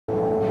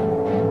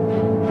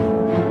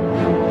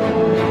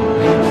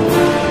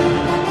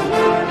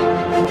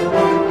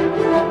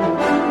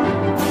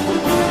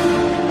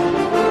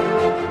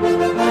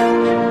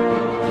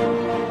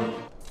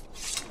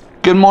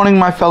Good morning,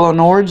 my fellow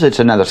Nords. It's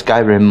another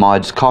Skyrim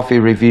Mods coffee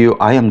review.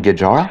 I am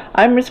Gijara.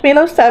 I'm Miss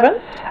Milo 7.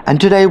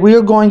 And today we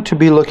are going to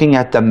be looking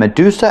at the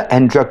Medusa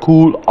and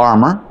Dracul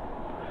armor,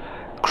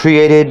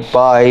 created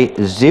by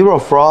Zero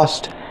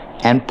Frost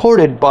and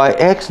ported by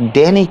X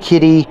Danny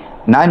Kitty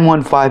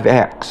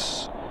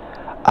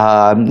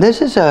 915X.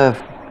 This is a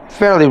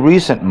fairly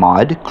recent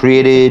mod,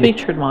 created...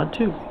 Featured mod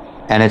too.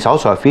 And it's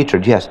also a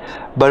featured, yes.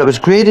 But it was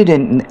created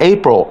in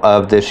April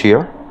of this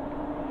year.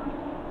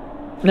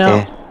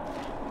 Now,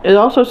 it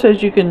also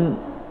says you can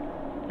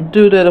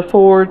do it at a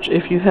forge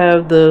if you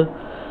have the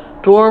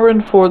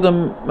Dwarven for the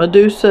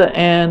Medusa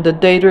and the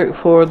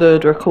Daedric for the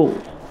Dracul.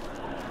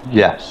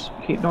 Yes.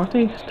 Keep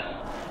northeast.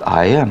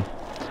 I am.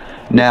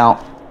 Now,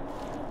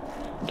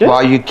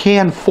 while you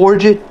can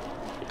forge it,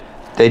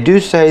 they do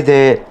say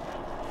that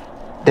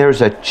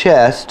there's a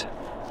chest.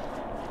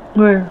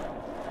 Where?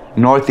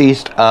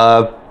 Northeast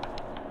of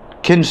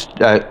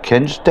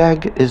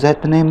Kinstag, is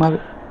that the name of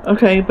it?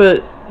 Okay,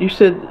 but you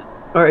said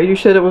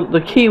it was the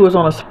key was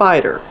on a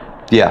spider.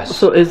 Yes.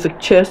 So is the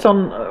chest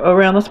on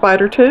around the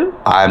spider too?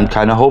 I'm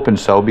kind of hoping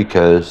so,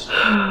 because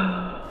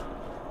I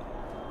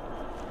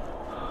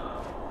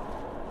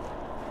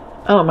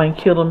don't mind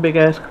killing big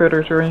ass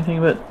critters or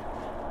anything, but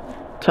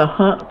to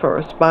hunt for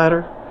a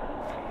spider,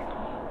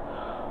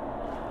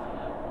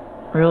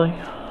 really,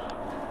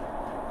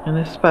 in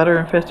this spider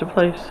infested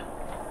place.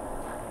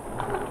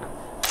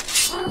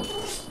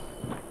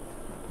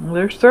 Well,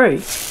 there's 3.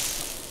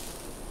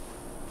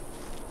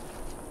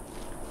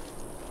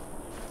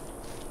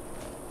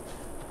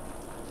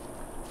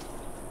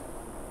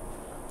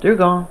 They're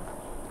gone.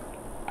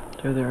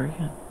 They're there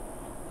again.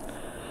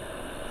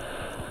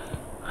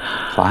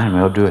 fine,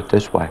 we'll do it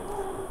this way.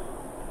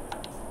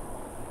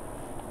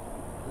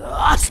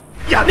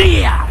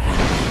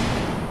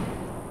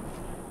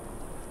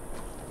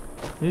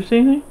 You see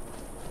anything?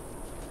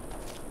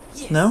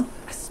 Yes, No?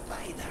 a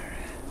spider.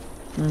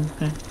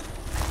 Okay.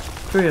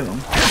 3 of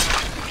them.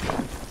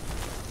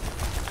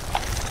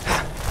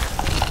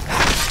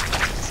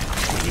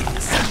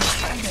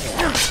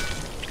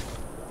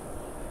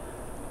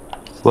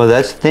 Well,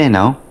 that's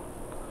Thano.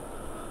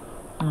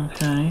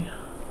 Okay.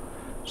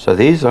 So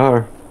these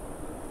are...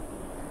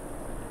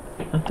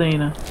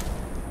 Athena.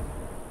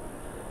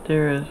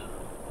 There is.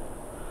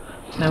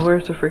 Now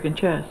where's the freaking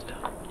chest?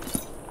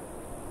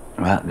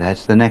 Well,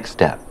 that's the next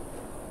step.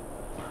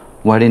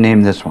 What do you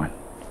name this one?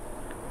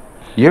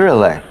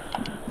 Urile.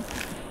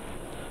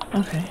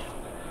 Okay.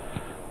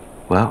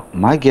 Well,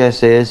 my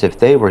guess is if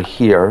they were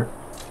here...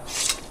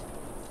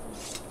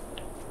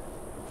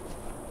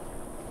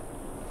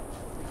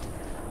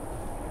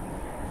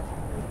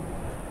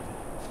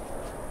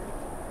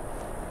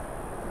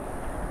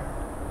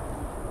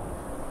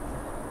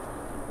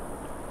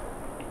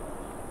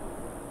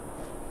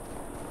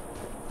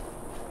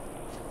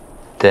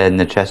 Then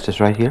the chest is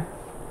right here.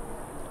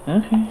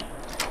 Okay.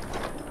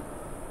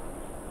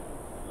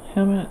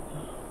 Helmet.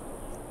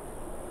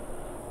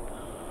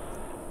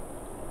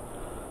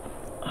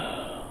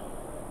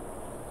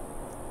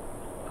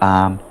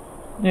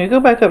 Yeah, go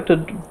back up to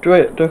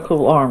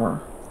Dracul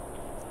armor.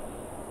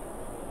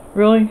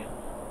 Really?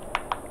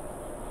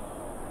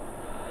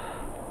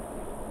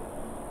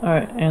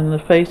 Alright, and the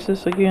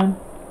faces again?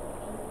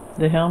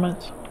 The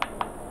helmets?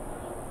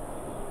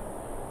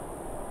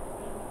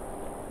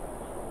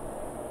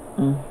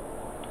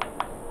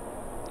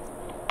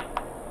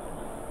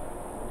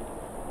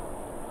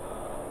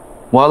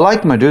 Well, I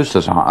like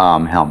Medusa's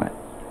helmet.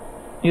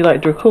 You like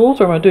Dracul's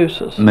or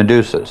Medusa's?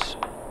 Medusa's.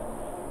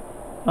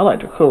 I like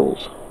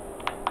Dracul's.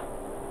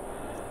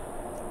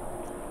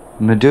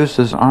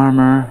 Medusa's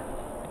armor.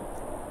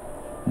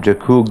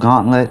 Dracul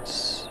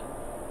gauntlets.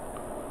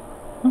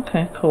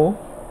 Okay, cool.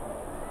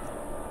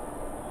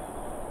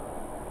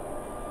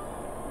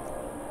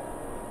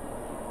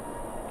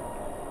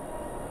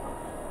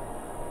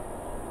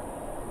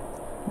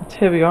 It's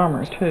heavy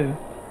armor too.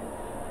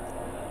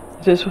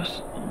 This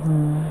was...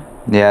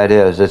 Yeah, it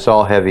is. It's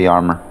all heavy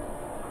armor.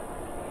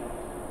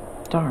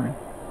 Darn.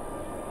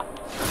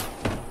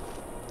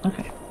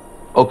 Okay.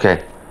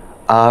 Okay.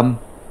 I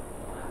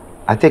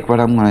think what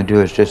I'm going to do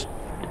is just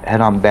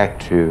head on back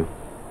to...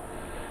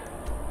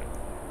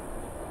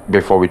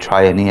 Before we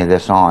try any of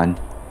this on.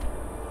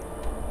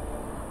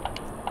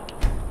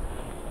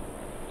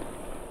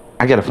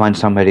 I gotta find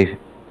somebody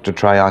to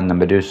try on the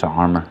Medusa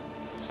armor.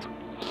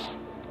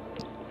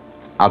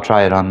 I'll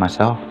try it on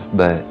myself,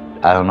 but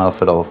I don't know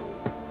if it'll...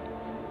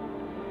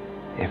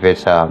 If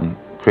it's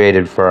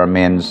created for a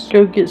man's...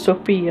 Go get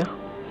Sophia.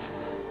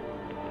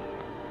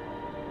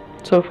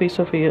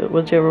 Sophia,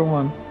 whichever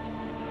one.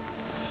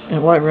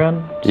 In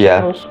Whiterun.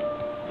 Yeah. Circles.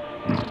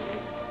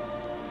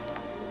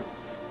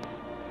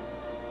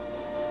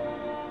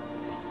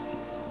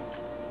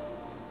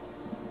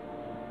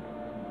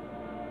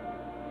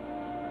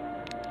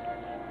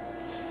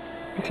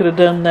 You could have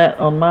done that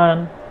on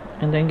mine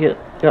and then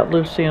got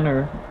Lucian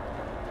to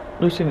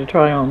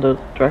try on the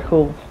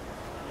Dracul.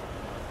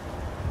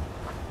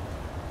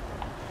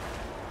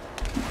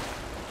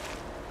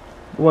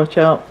 Watch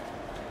out.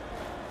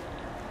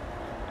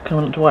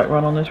 coming up to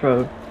Whiterun on this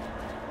road.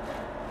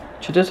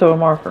 She does have a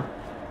marker.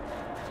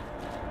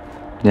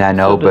 Yeah, I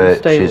know, So do the but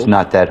stables. she's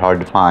not that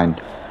hard to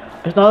find.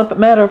 It's not a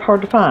matter of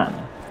hard to find.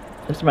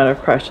 It's a matter of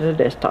crashing the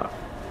desktop.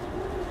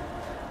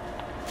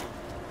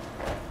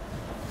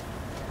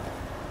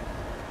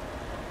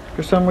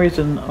 For some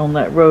reason, on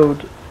that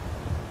road,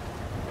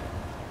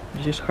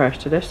 you just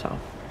crashed the desktop.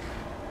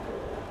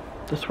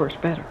 This works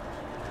better.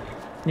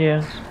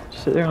 Yeah,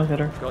 just sit there and look at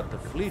her. Got the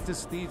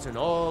fleetest steeds in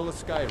all of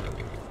Skyrim.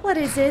 What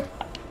is it?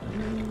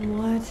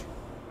 What?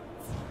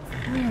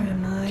 Where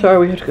am I? Sorry,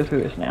 we have to go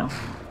through this now.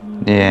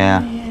 Yeah.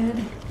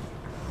 Head.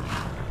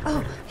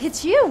 Oh,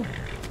 it's you!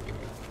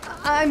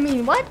 I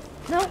mean, what?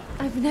 No,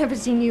 I've never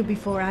seen you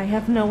before. I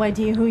have no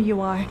idea who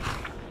you are.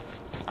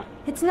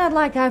 It's not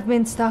like I've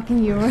been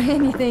stalking you or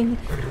anything.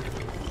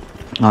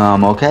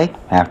 Okay.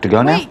 I have to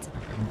go now? Wait!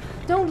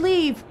 Don't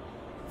leave!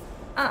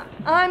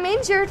 I'm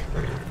injured.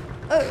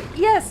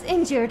 Yes,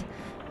 injured.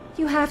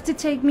 You have to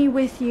take me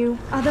with you.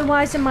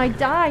 Otherwise I might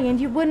die, and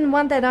you wouldn't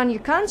want that on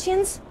your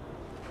conscience.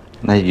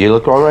 You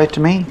look alright to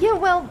me? Yeah,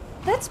 well,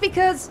 that's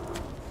because...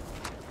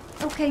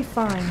 Okay,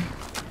 fine.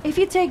 If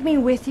you take me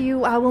with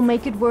you, I will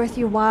make it worth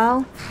your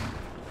while.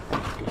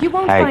 You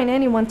won't Hey. find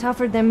anyone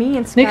tougher than me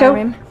in Nico,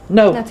 Skyrim.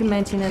 no. Not to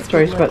mention as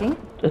Sorry, good he's about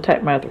looking. to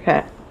attack my other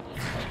cat.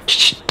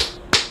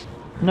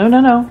 No, no,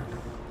 no.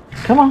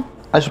 Come on.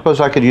 I suppose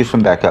I could use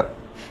some backup.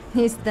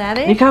 Is that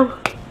it? Nico.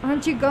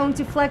 Aren't you going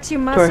to flex your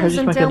Sorry, I muscles just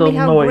and make a tell me little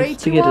how noise great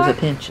to you get are? his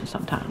attention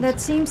sometimes. That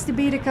seems to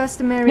be the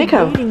customary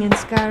Nico. greeting in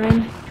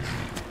Skyrim.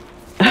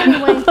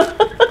 Anyway,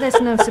 there's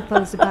no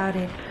suppose about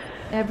it.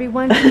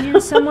 Everyone can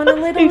use someone a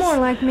little He's- more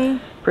like me.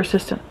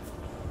 Persistent.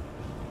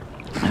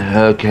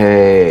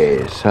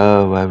 Okay,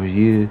 so what were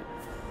you...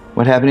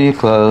 What happened to your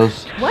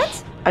clothes?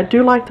 What? I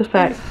do like the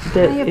fact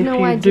that I have if no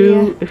you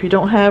idea. if you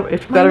don't have,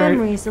 if you've My got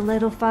memory is a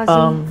little fuzzy.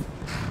 her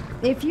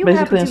If you basically happen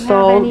to have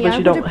installed, any, but I you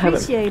would don't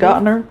appreciate haven't it.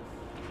 gotten her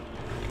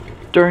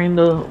during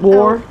the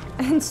war, Oh,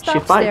 and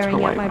stop fights staring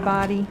her at way my around.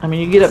 body. I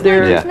mean, you get up It's like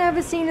there, Yeah. I've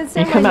never seen a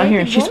you come out here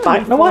and she's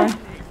semi-naked fighting woman away,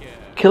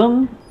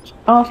 killing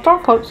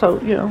Starcloak. So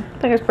you know, I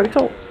think it's pretty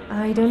cool. before.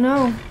 I don't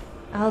know.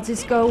 I'll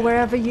just go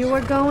wherever you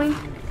are going.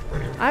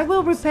 I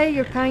will repay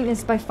your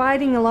kindness by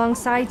fighting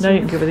alongside Now you you.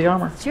 can give her the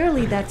armor.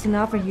 Surely that's an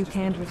offer you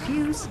can't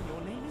refuse.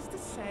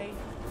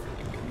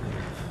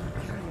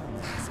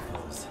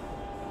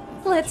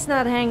 Let's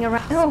not hang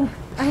around. Oh,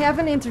 I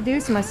haven't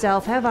introduced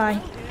myself, have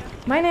I?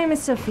 My name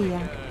is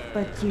Sophia,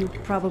 but you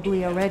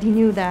probably already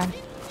knew that.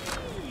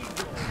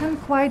 I'm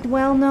quite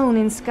well known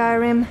in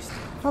Skyrim,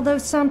 although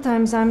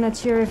sometimes I'm not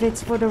sure if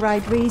it's for the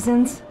right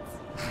reasons.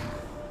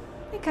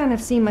 I kind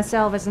of see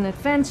myself as an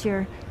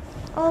adventurer,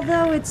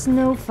 although it's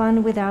no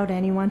fun without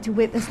anyone to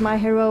witness my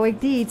heroic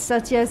deeds,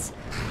 such as...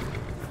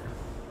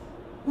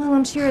 Well,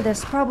 I'm sure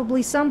there's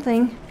probably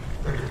something.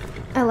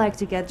 I like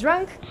to get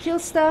drunk, kill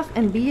stuff,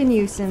 and be a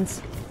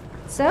nuisance.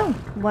 So,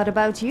 what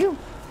about you?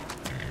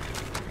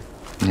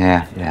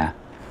 Yeah.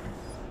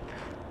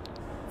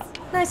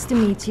 Nice to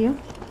meet you.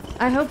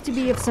 I hope to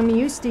be of some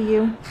use to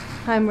you.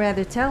 I'm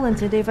rather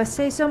talented if I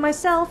say so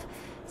myself,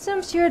 so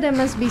I'm sure there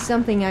must be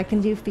something I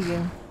can do for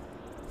you.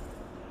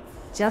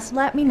 Just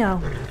let me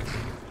know.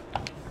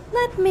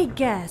 Let me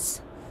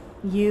guess.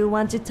 You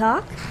want to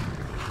talk?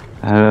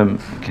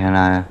 Can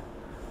I...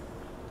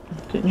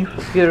 Didn't you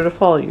get her to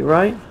follow you,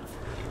 right?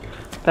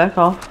 Back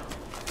off.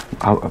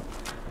 Oh,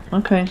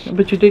 Okay,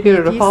 but you did get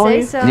her If to you follow say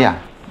you. so.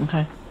 yeah.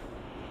 Okay.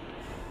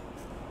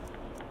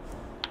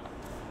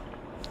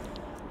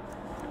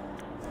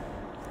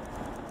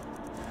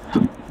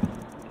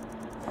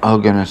 Oh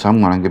goodness,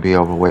 I'm gonna be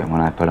overweight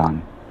when I put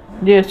on.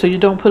 Yeah, so you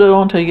don't put it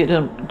on until you get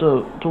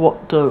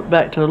to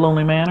back to the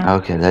Lonely Manor.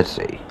 Okay, let's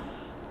see.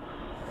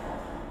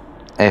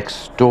 X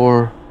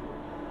store.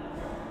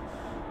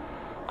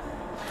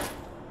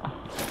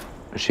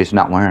 She's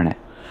not wearing it.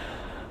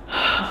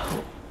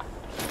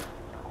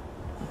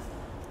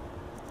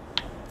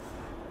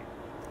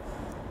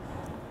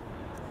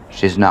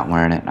 She's not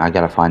wearing it. I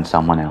gotta find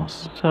someone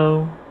else.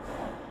 So,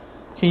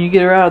 can you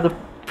get her out of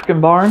the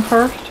freaking barn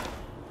first?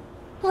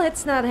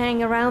 Let's not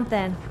hang around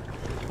then.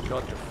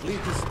 Got the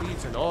fleetest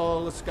steeds in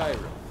all of Skyrim.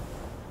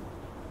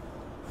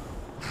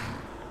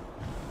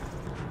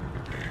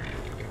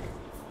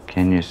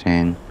 Can you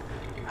sing?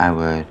 I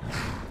would.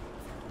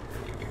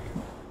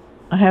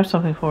 I have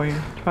something for you.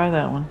 Try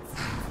that one.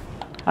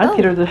 I'd Oh,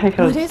 get her the heck out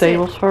what of the is it?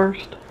 stables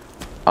first.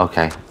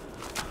 Okay.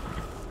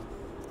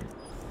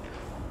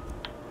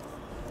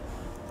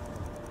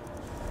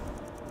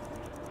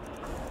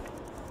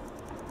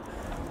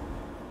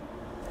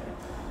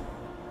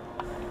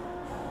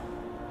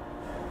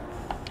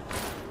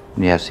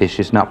 Yeah, see,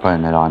 she's not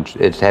putting it on.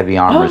 It's heavy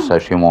armor, so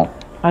she won't.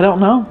 I don't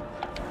know.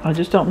 I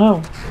just don't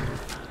know.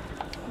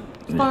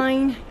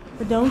 Fine,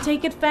 but don't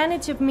take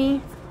advantage of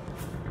me.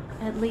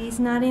 At least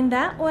not in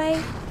that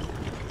way.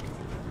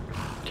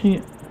 Can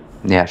you,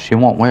 Yeah, she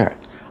won't wear it.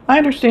 I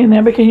understand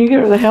that, but can you get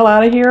her the hell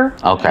out of here?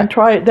 Okay. And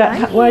try it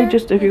that I'm way. here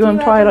Just if if you're going you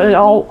to try ever it need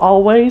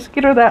always,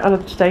 get her that out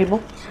of the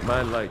stable.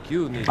 Man like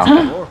you needs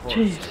Okay. more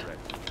horses. Jeez.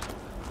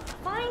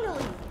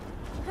 Finally!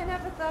 I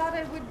never thought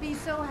I would be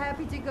so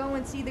happy to go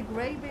and see the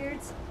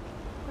Greybeards,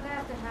 but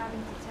after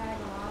having to tag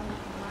along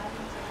with the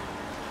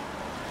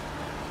wagons.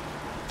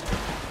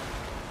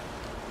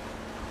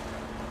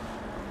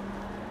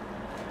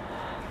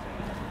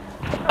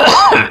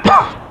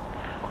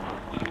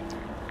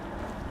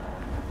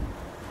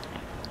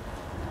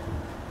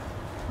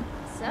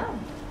 So,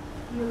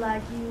 you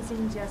like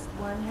using just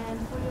one hand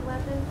for your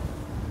weapon?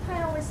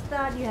 I always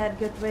thought you had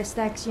good wrist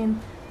action,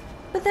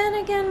 but then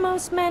again,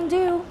 most men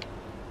do.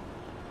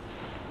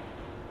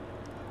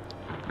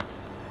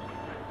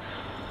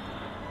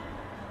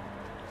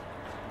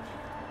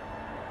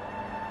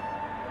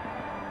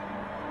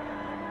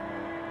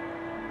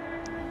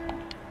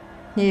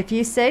 If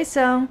you say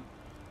so.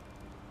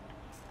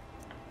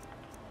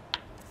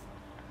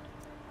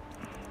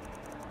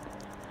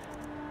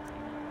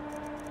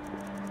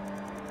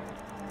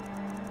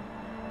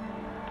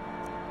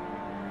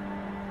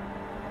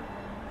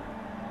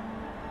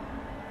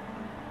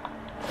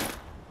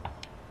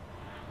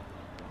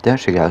 There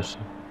she goes.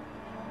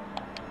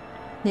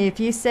 If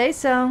you say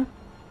so.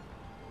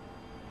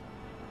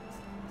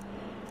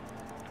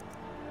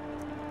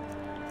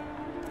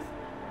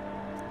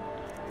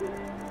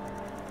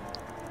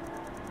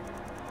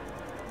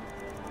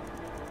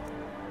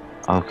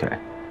 Okay.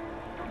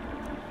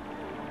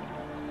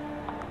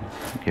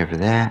 Give her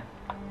that.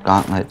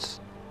 Gauntlets.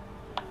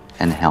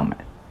 And helmet.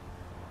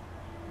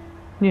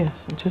 Yes,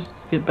 just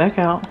get back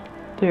out.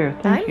 There,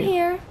 thank I'm you.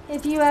 here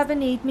if you ever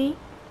need me.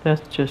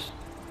 That's just...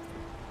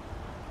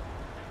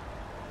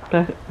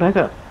 Back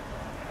up.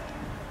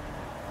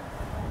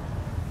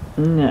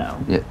 No.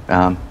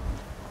 Yeah,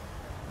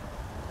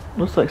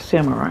 Looks like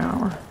samurai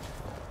armor.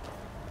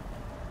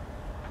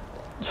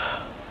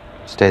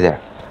 stay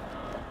there.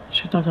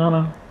 She's not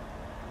gonna...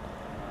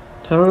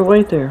 Tell her to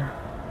wait there.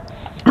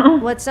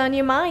 What's on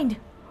your mind?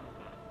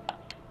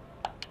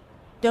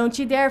 Don't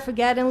you dare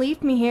forget and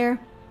leave me here.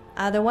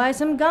 Otherwise,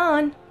 I'm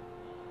gone.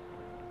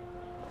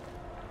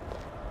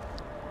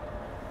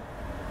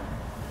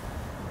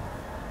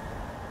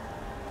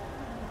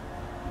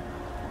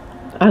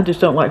 I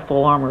just don't like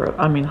full armor.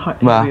 I mean,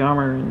 heavy Well,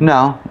 armor. And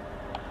no.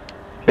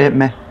 It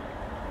may.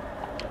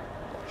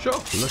 Sure.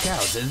 Look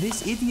out,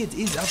 this idiot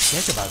is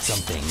upset about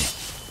something.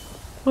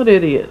 What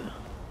idiot?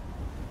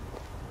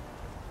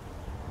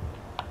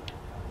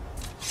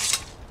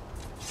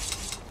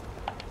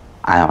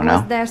 I don't know.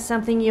 Was there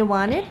something you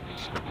wanted?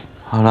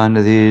 Hold on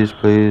to these,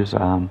 please.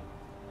 I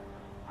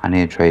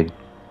need to trade.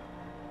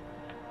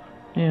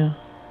 Yeah.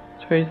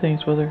 Trade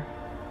things with her.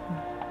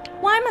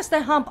 Why must I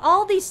hump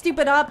all these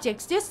stupid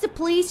objects just to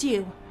please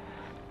you?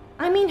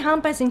 I mean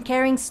hump as in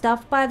carrying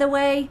stuff, by the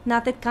way,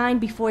 not that kind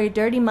before your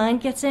dirty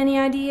mind gets any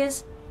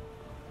ideas.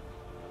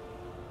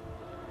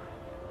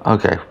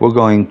 Okay, we're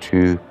going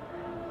to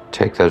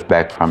take those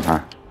back from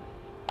her.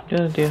 Good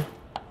idea.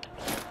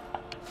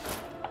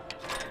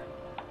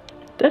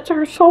 That's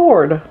her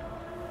sword.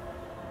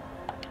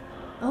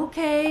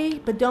 Okay,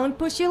 but don't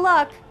push your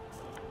luck.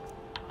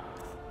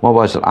 What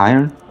was it,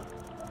 iron?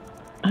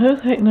 Who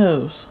the heck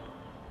knows?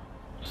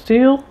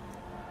 Steel?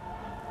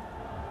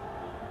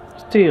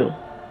 Steel.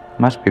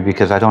 Must be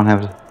because I don't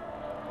have...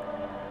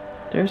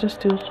 There's a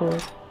steel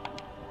sword.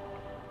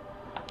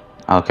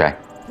 Okay.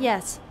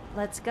 Yes,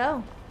 let's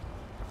go.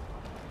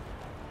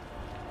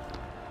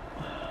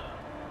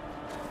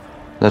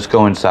 Let's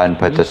go inside and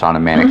put this on a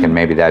mannequin.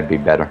 Maybe that'd be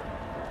better.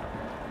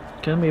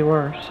 Gonna be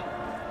worse.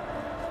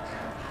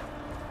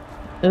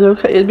 It's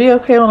okay. It'd be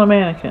okay on a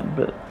mannequin,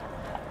 but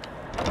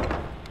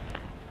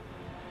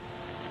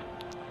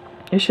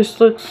it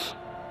just looks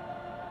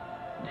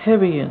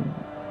heavy and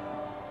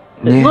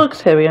it Yeah.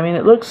 looks heavy. I mean,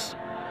 it looks.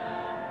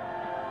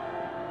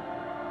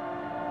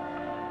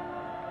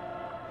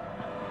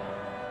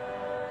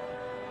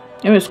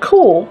 I mean, it's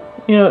cool.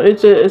 You know,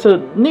 it's a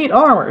neat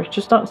armor. It's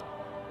just not.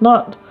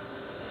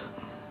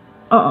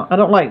 I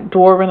don't like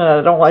dwarven and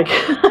I don't like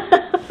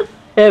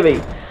heavy.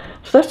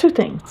 So that's two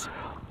things.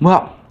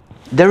 Well,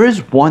 there is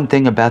one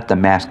thing about the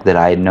mask that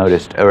I had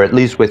noticed, or at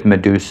least with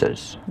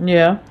Medusa's.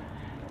 Yeah.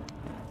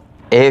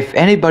 If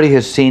anybody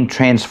has seen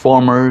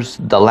Transformers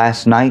The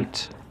Last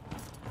Night,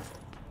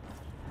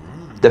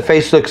 the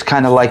face looks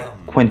kind of like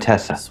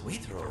Quintessa.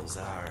 Sweet rolls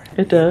are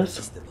It does.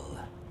 irresistible.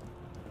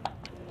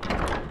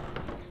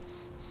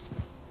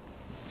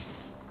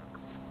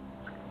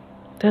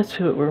 That's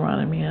who it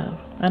reminded me of.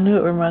 I knew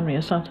it reminded me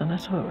of something.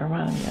 That's who it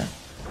reminded me of.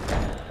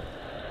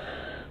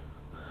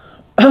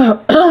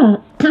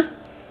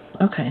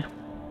 Okay.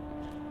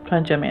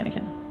 Find your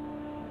mannequin.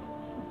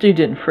 You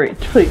didn't freeze.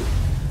 Please.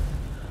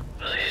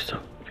 Please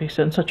don't be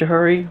in such a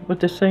hurry with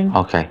this thing.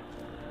 Okay.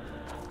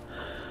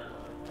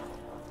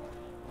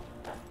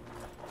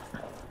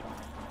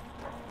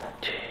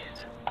 Jeez.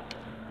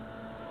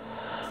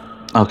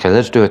 Okay,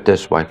 let's do it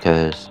this way,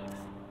 because...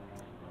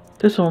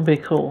 This one will be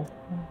cool.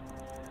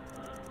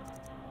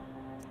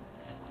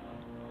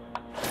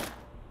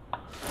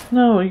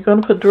 No, you're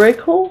gonna put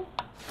Dracul?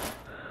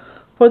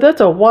 Well,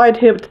 that's a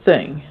wide-hipped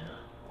thing.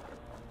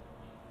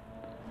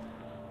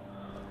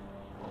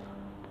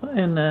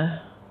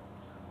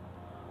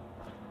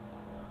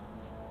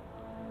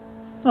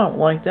 I don't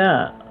like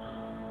that.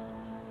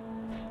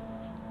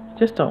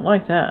 Just don't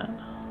like that.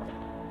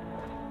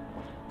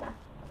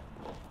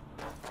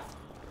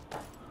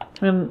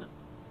 And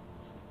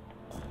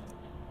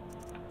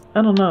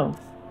I don't know.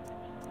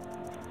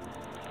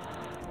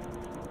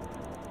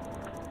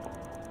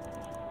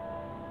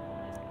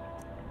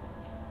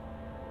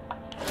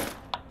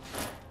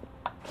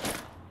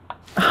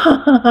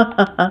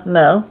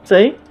 No,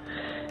 see?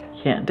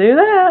 Can't do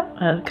that.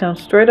 That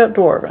comes straight up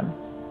dwarven.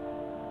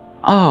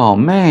 Oh,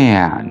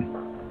 man.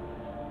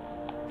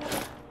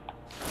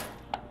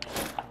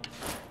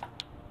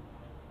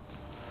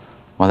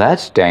 Well, that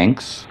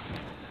stinks.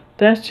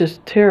 That's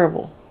just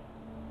terrible.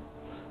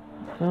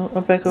 So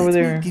I'm back over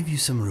there. Give you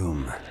some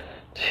room.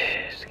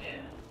 Jeez.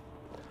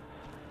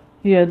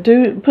 Yeah,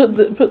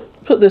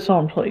 put this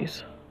on,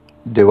 please.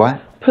 Do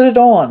I? Put it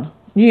on.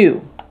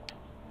 You.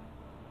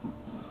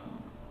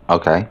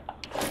 Okay.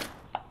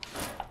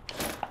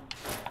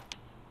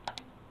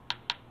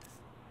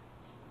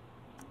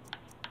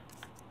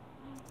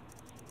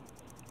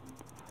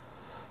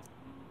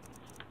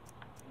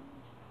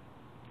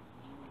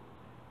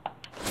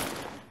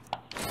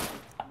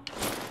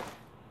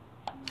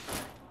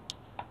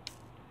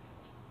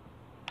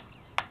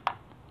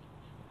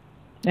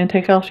 And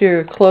take off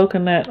your cloak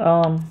and that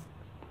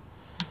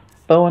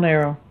bow and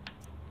arrow.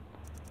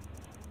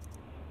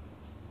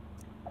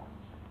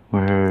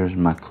 Where's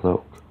my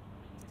cloak?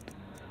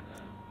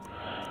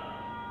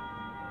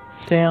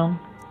 Down.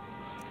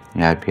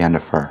 Yeah, it'd be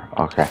under fur.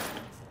 Okay.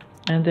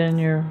 And then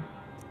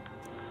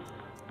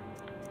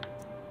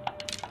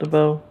the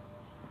bow.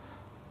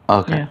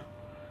 Okay. Yeah.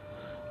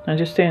 Now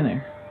just stand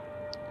there.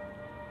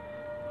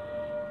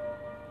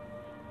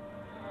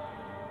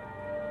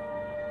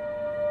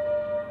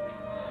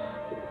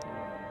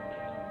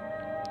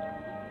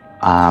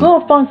 It's a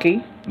little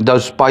funky.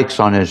 Those spikes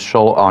on his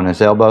on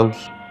his elbows.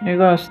 You're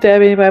gonna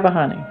stab anybody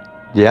behind him.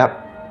 Yep.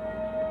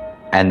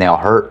 And they'll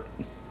hurt.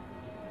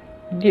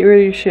 Get rid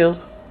of your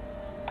shield.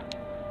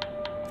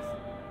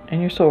 And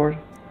your sword.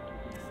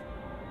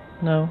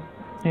 No.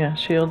 Yeah,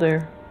 shield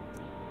there.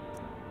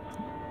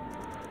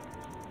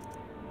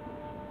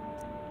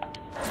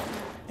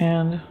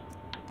 And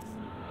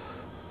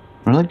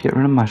Really? Get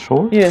rid of my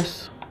sword?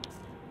 yes.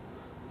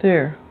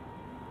 There.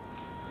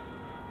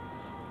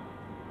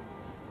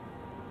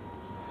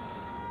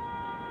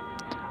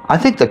 I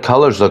think the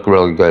colors look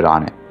really good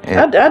on it.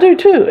 I do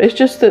too. It's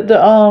just that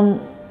the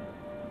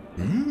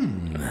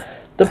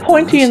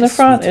pointy in the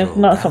front is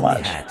not so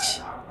much.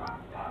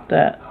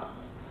 That.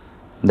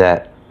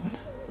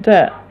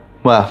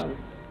 Well,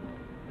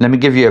 let me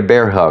give you a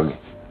bear hug.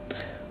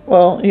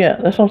 Well, yeah,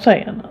 that's what I'm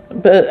saying.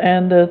 But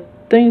and the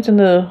things in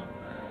the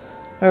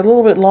are a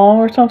little bit long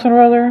or something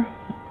or other.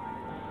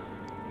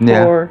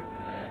 Yeah. Or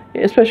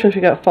especially if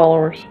you got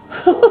followers.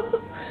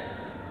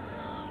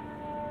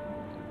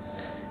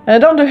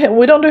 And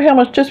we don't do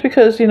helmets just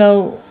because, you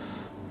know,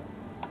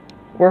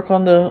 work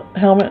on the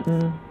helmet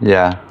and...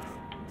 Yeah.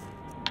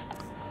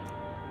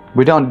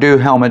 We don't do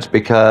helmets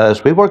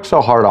because we work so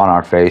hard on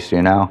our face,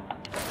 you know.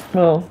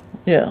 Well,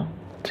 yeah.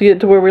 To get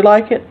to where we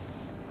like it.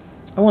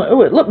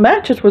 It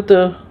matches with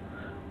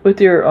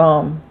your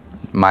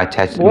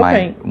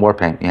My war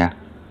paint, yeah.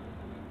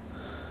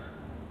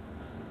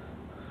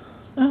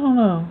 I don't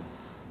know.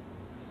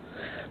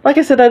 Like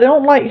I said, I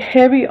don't like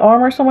heavy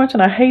armor so much,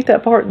 and I hate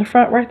that part in the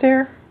front right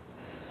there.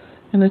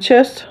 In the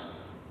chest.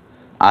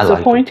 I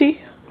like pointy. it.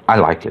 I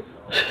like it.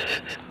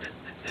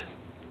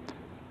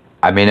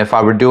 I mean, if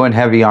I were doing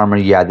heavy armor,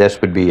 yeah,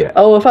 this would be it.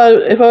 Oh, if I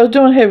was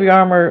doing heavy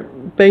armor,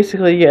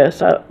 basically,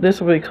 yes,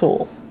 this would be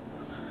cool.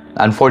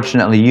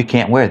 Unfortunately, you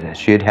can't wear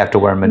this. You'd have to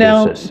wear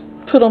Medusas.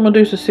 Now, put on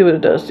Medusa, see what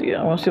it does to you.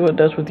 I want to see what it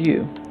does with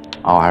you.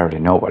 Oh, I already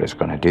know what it's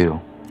going to do.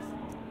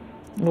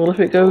 Well, if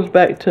it goes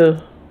back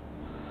to...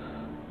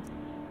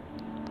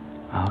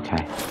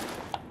 Okay.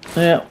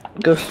 Yeah,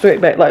 go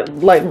straight back like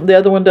the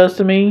other one does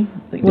to me.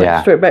 It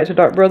went straight back to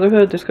Dark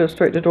Brotherhood. Just go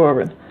straight to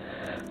Dwarven.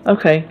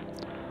 Okay.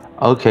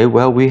 Okay,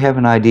 well, we have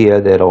an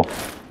idea that'll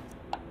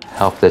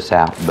help this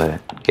out,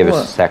 but give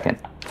us a second.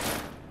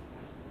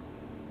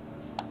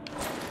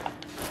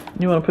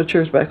 You want to put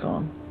yours back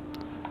on?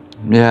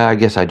 Yeah, I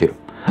guess I do.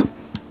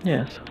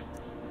 Yes.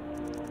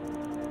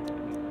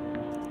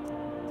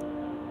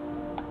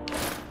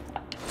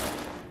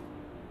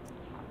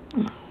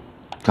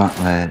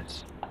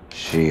 Gauntlets,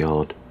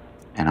 shield,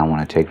 and I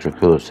want to take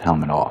Dracula's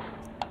helmet off.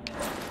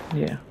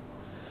 Yeah.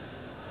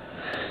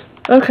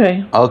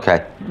 Okay.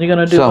 Okay. You're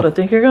going to do what I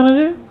think you're going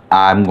to do?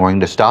 I'm going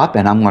to stop,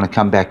 and I'm going to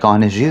come back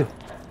on as you.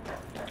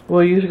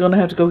 Well, you're going to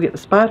have to go get the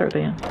spider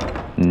then.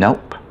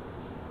 Nope.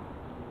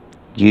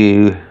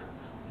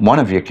 One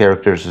of your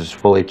characters is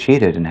fully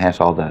cheated and has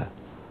all the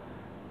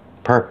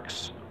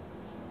perks.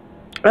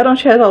 I don't.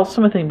 She has all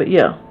something, but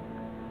yeah.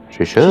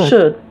 She should. She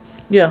should.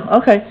 Yeah.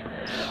 Okay.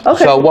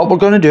 Okay. So what we're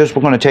going to do is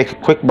we're going to take a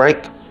quick break,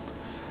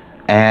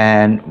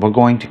 and we're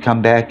going to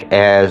come back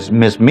as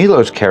Miss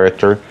Milo's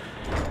character,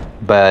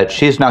 but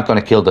she's not going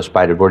to kill the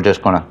spider. We're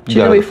just going to She's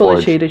going to be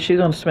fully cheated. She's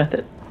going to smith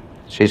it.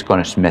 She's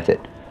going to smith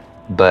it.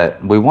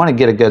 But we want to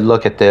get a good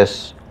look at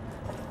this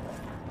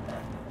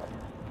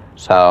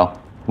So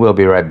we'll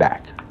be right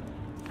back.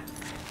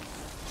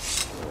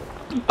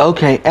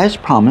 Okay, as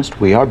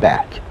promised, we are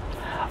back.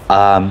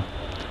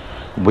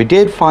 We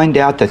did find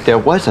out that there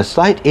was a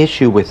slight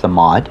issue with the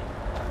mod.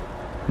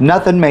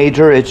 Nothing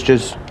major, it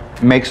just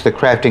makes the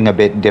crafting a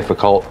bit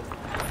difficult.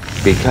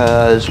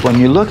 Because when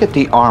you look at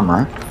the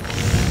armor,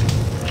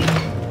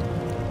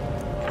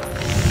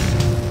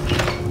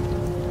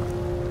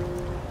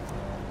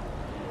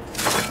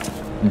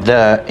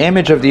 the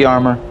image of the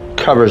armor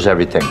covers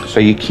everything, so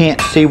you can't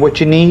see what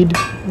you need.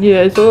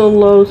 Yeah, it's a little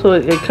low, so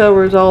it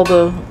covers all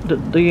the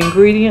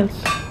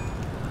ingredients.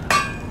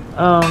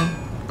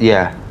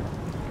 Yeah.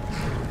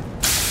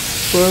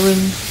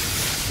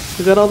 Dwarven.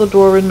 We got all the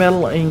dwarven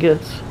metal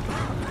ingots.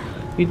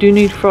 You do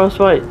need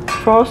frostbite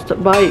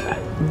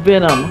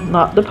venom,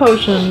 not the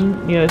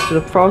potion. You know, it's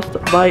the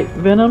frostbite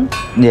venom.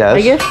 Yes.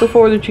 I guess the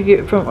 4 that you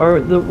get from,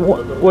 or the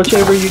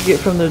whichever you get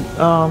from the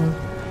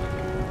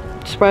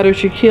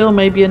spiders you kill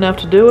may be enough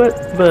to do it.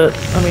 But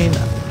I mean,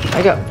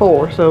 I got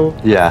 4, so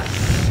Yeah.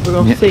 we're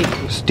gonna see.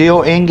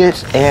 Steel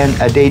ingots and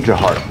a Daedra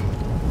heart.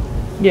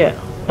 Yeah,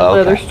 Okay.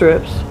 leather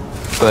strips.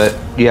 But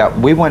yeah,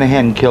 we went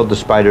ahead and killed the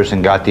spiders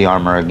and got the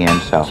armor again,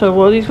 so. So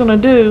what he's gonna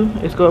do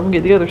is go up and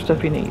get the other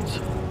stuff he needs.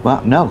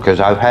 Well, no, because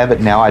I have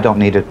it now. I don't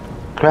need to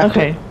craft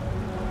Okay, it.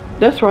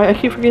 that's right. I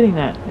keep forgetting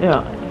that.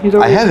 Yeah, he's I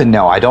already. have it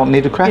now. I don't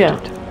need to craft Yeah.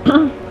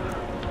 it.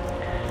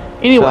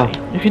 Anyway,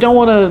 if you don't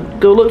want to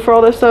go look for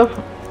all that stuff,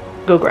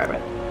 go grab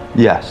it.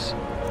 Yes.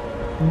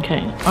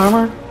 Okay,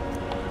 armor.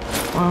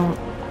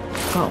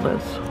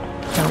 Gauntlets.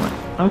 Helmet.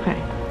 Okay.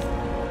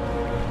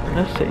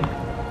 Let's see.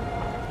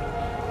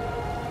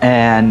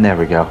 And there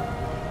we go.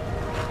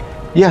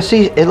 Yeah,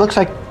 see, it looks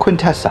like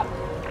Quintessa.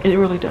 It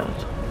really does.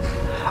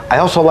 I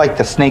also like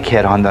the snake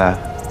head on the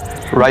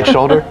right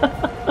shoulder.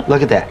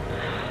 Look at that.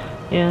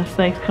 Yeah,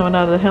 snakes coming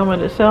out of the helmet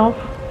itself.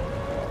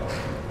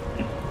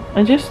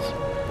 And just,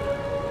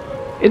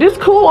 it is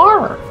cool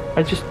armor.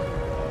 I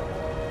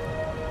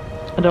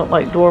don't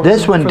like dwarven.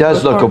 This one for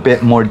does the look a part.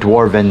 bit more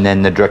dwarven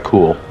than the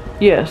Dracul.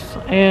 Yes,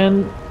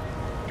 and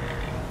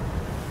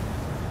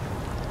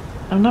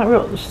I'm not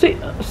real. See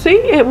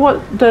it.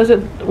 What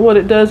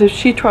it does if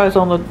she tries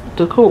on the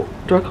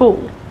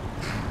Dracul.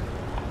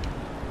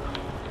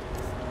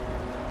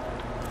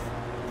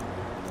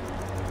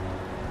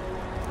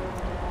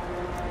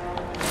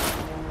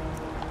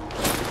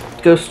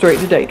 Go straight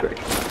to Daedric.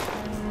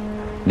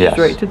 Yes.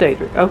 Straight to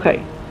Daedric.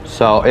 Okay.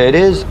 So it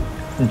is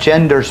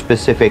gender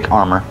specific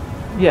armor.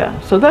 Yeah.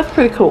 So that's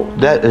pretty cool.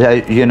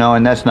 That you know,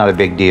 and that's not a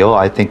big deal.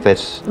 I think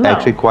that's No.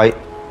 actually quite.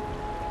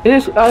 It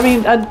is. I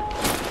mean,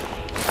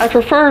 I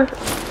prefer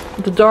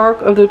the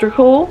dark of the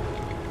Dracul,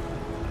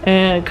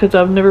 and because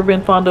I've never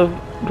been fond of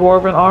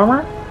dwarven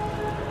armor.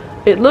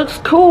 It looks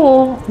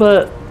cool,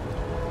 but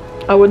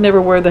I would never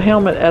wear the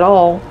helmet at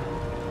all.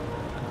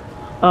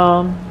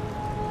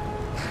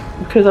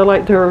 Because I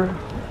liked her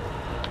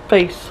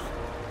face.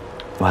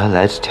 Well,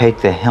 let's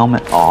take the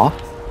helmet off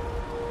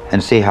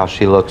and see how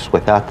she looks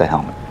without the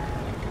helmet.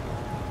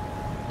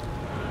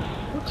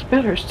 Looks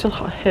better. It's still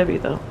heavy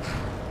though.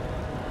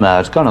 No,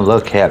 it's gonna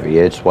look heavy.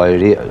 It's what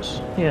it is.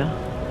 Yeah.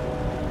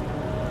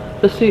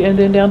 Let's see, and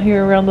then down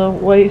here around the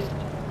waist,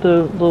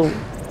 the little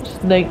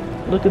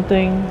snake-looking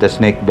thing. The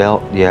snake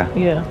belt, yeah.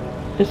 Yeah,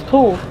 it's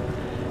cool.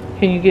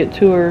 Can you get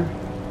to her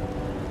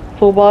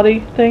full body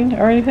thing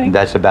or anything?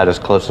 That's about as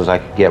close as I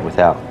could get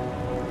without.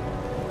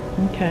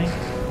 Okay.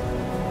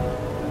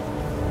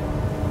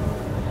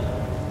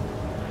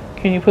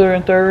 Can you put her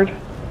in third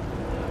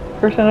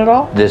person at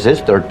all? This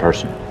is third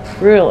person.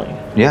 Really?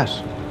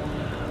 Yes.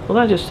 Well,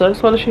 that just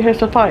sucks. What if she has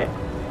to fight?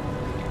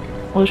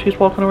 What if she's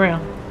walking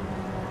around?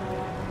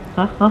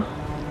 Huh?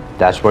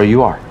 That's where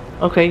you are.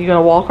 Okay, you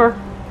gonna walk her?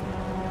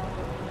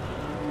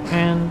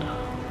 And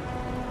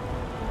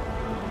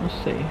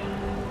let's see.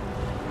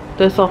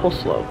 That's awful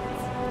slow.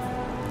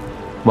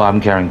 Well,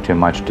 I'm carrying too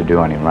much to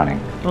do any running.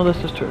 Well, this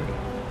is true.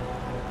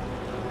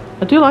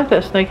 I do like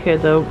that snake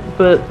head though,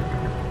 but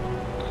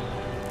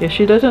yeah,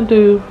 she doesn't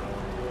do.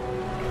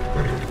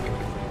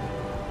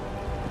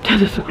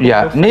 That is a cool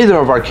Yeah, dress. neither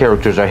of our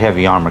characters are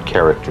heavy armor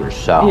characters,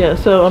 so Yeah,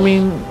 so I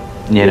mean,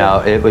 you know,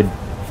 it would.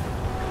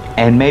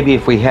 And maybe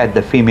if we had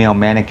the female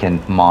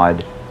mannequin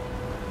mod.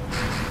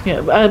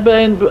 yeah, but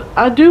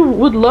I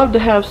would love to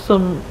have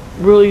some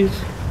really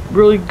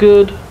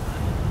good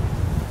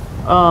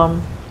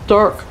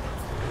dark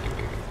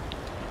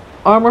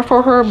armor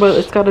for her, but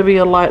it's got to be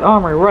a light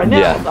armor. Right now,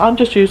 Yeah. I'm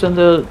just using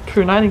the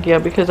True Nightingale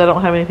because I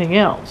don't have anything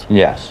else.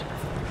 Yes.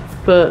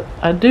 But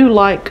I do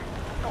like.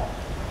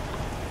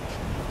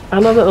 I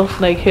love that little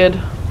snake head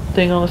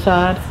thing on the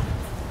side.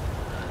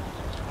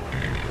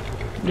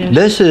 Yeah.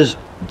 This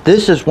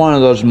is one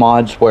of those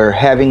mods where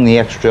having the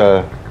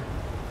extra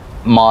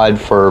mod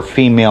for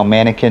female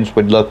mannequins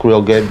would look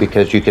real good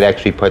because you could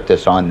actually put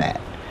this on that.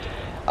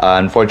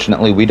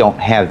 Unfortunately, we don't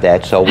have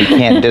that, so we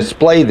can't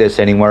display this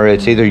anywhere.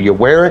 It's either you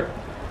wear it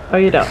Oh,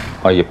 you don't.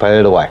 or you put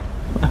it away.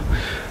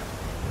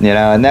 You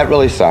know, and that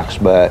really sucks,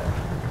 but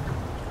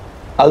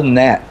other than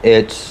that,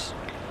 it's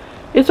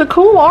It's a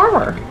cool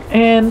armor,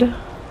 and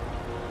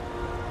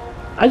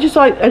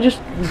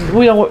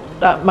we don't,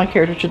 my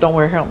characters just don't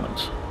wear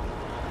helmets.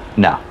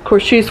 No. Of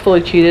course, she's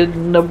fully cheated.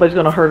 Nobody's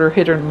going to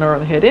hit her on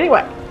the head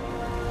anyway.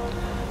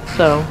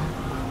 So.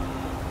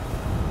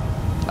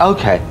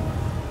 Okay.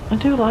 I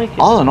do like it.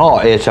 All in all,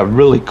 it's a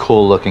really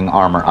cool looking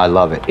armor. I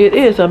love it. It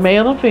is a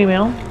male and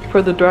female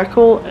for the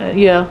Dracul.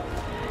 Yeah.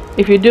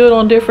 If you do it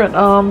on different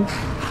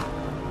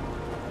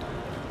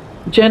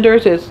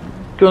genders, it's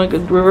going to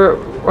revert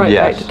right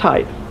back to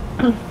type.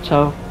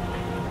 So.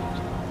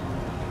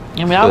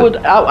 I mean, I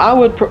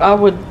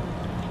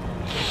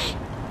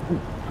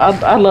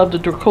love the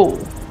Dracul,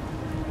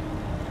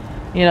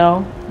 you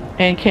know,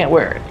 and can't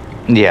wear it.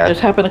 Yeah.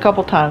 It's happened a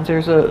couple times.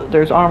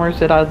 There's armors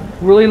that I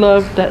really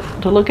love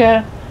to look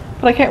at,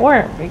 but I can't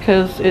wear them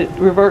because it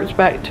reverts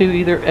back to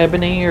either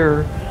ebony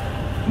or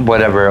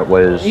whatever it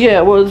was.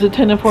 Yeah, what it was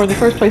intended for in the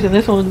first place, and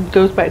this one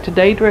goes back to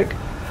Daedric.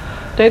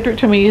 Daedric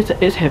to me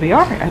is heavy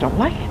armor. I don't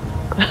like it.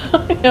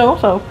 You know,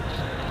 so.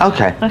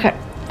 Okay. Okay.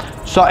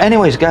 So,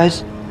 anyways,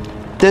 guys.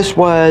 This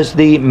was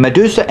the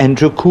Medusa and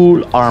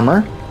Dracul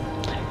armor,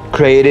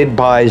 created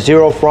by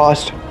Zero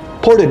Frost,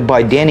 ported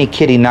by Danny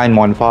Kitty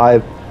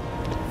 915.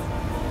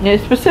 Yeah,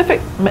 it's specific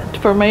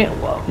for male.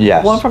 Well,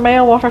 yes. One for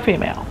male, one for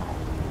female.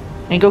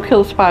 And go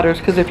kill the spiders,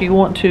 because if you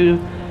want to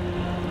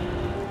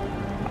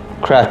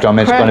craft them,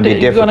 it's going to be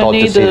difficult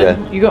to see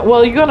you're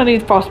going to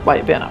need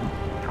frostbite venom.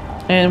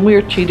 And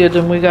we're cheated,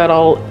 and we got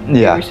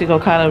every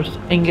single kind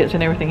of ingots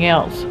and everything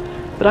else.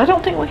 But I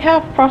don't think we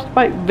have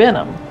frostbite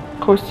venom. Of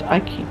course, I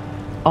keep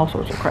all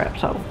sorts of crap,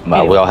 so well,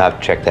 anyway. We'll have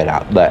to check that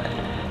out. But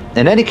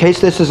in any case,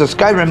 this is a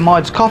Skyrim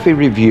Mods coffee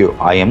review.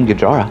 I am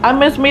Gajara. I'm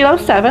Miss Milo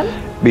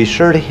 7. Be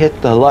sure to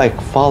hit the like,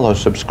 follow,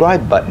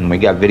 subscribe button. We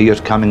got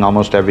videos coming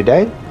almost every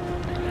day.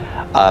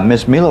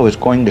 Miss Milo is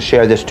going to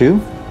share this too.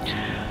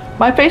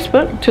 My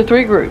Facebook to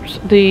 3 groups: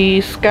 the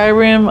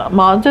Skyrim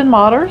Mods and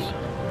Modders,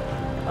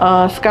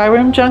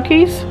 Skyrim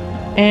Junkies,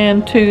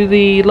 and to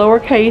the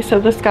lowercase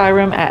of the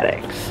Skyrim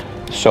Addicts.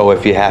 So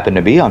if you happen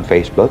to be on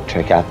Facebook,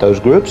 check out those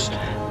groups.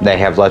 They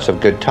have lots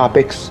of good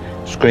topics,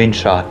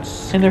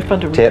 screenshots, and they're fun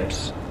to read.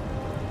 Tips,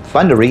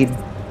 fun to read.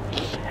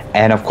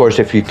 And of course,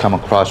 if you come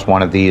across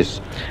one of these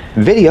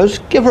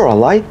videos, give her a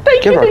like,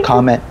 give her a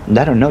comment,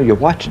 let her know you're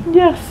watching.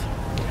 Yes.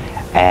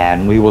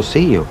 And we will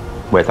see you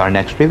with our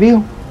next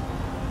review.